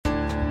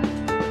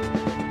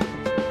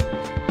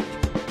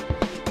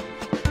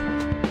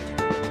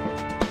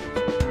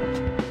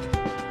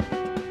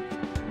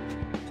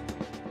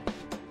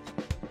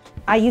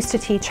I used to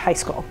teach high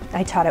school.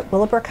 I taught at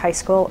Willowbrook High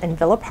School in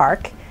Villa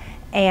Park,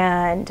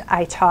 and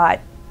I taught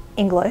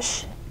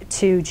English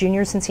to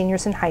juniors and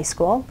seniors in high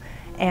school,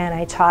 and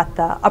I taught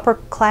the upper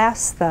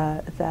class,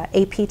 the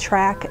AP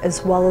track,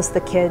 as well as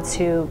the kids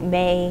who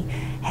may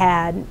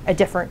had a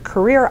different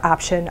career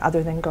option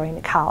other than going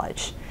to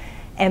college.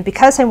 And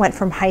because I went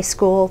from high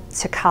school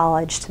to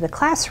college to the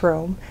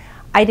classroom,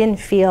 I didn't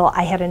feel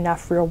I had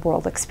enough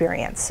real-world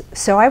experience.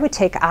 So I would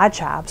take odd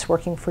jobs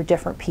working for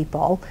different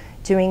people,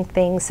 doing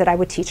things that I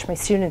would teach my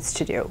students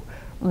to do.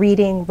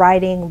 Reading,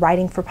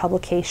 writing for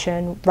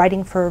publication,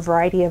 writing for a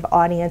variety of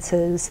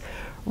audiences,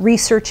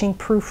 researching,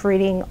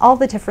 proofreading, all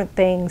the different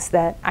things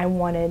that I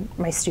wanted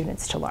my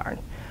students to learn.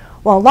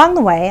 Well, along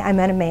the way, I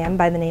met a man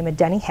by the name of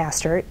Denny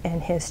Hastert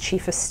and his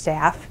chief of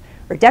staff,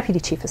 or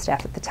deputy chief of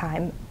staff at the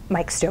time,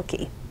 Mike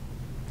Stokey.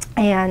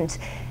 And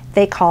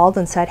they called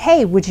and said,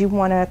 hey, would you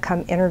want to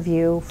come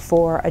interview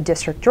for a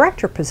district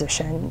director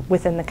position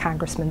within the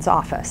congressman's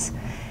office?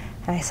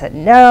 And I said,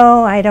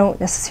 no, I don't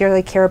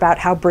necessarily care about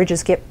how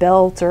bridges get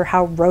built or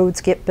how roads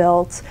get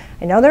built.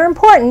 I know they're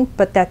important,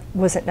 but that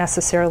wasn't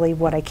necessarily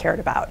what I cared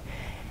about.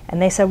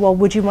 And they said, well,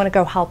 would you want to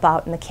go help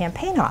out in the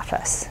campaign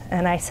office?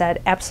 And I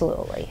said,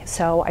 absolutely.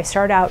 So I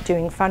started out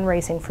doing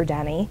fundraising for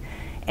Denny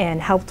and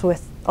helped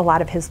with a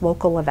lot of his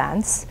local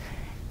events.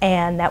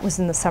 And that was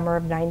in the summer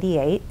of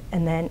 '98.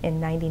 And then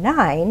in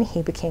 '99,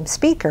 he became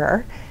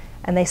speaker.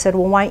 And they said,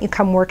 well, why don't you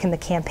come work in the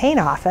campaign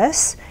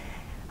office?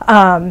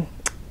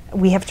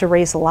 We have to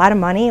raise a lot of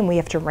money and we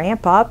have to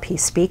ramp up.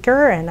 He's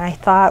speaker. And I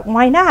thought,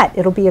 why not?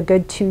 It'll be a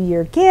good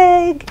 2-year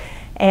gig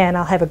and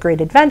I'll have a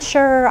great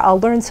adventure. I'll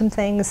learn some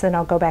things and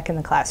I'll go back in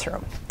the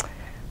classroom.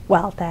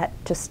 Well, that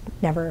just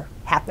never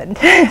happened.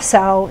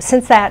 So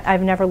since that,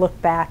 I've never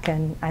looked back,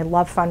 and I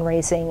love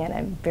fundraising, and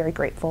I'm very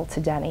grateful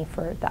to Denny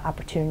for the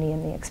opportunity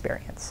and the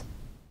experience.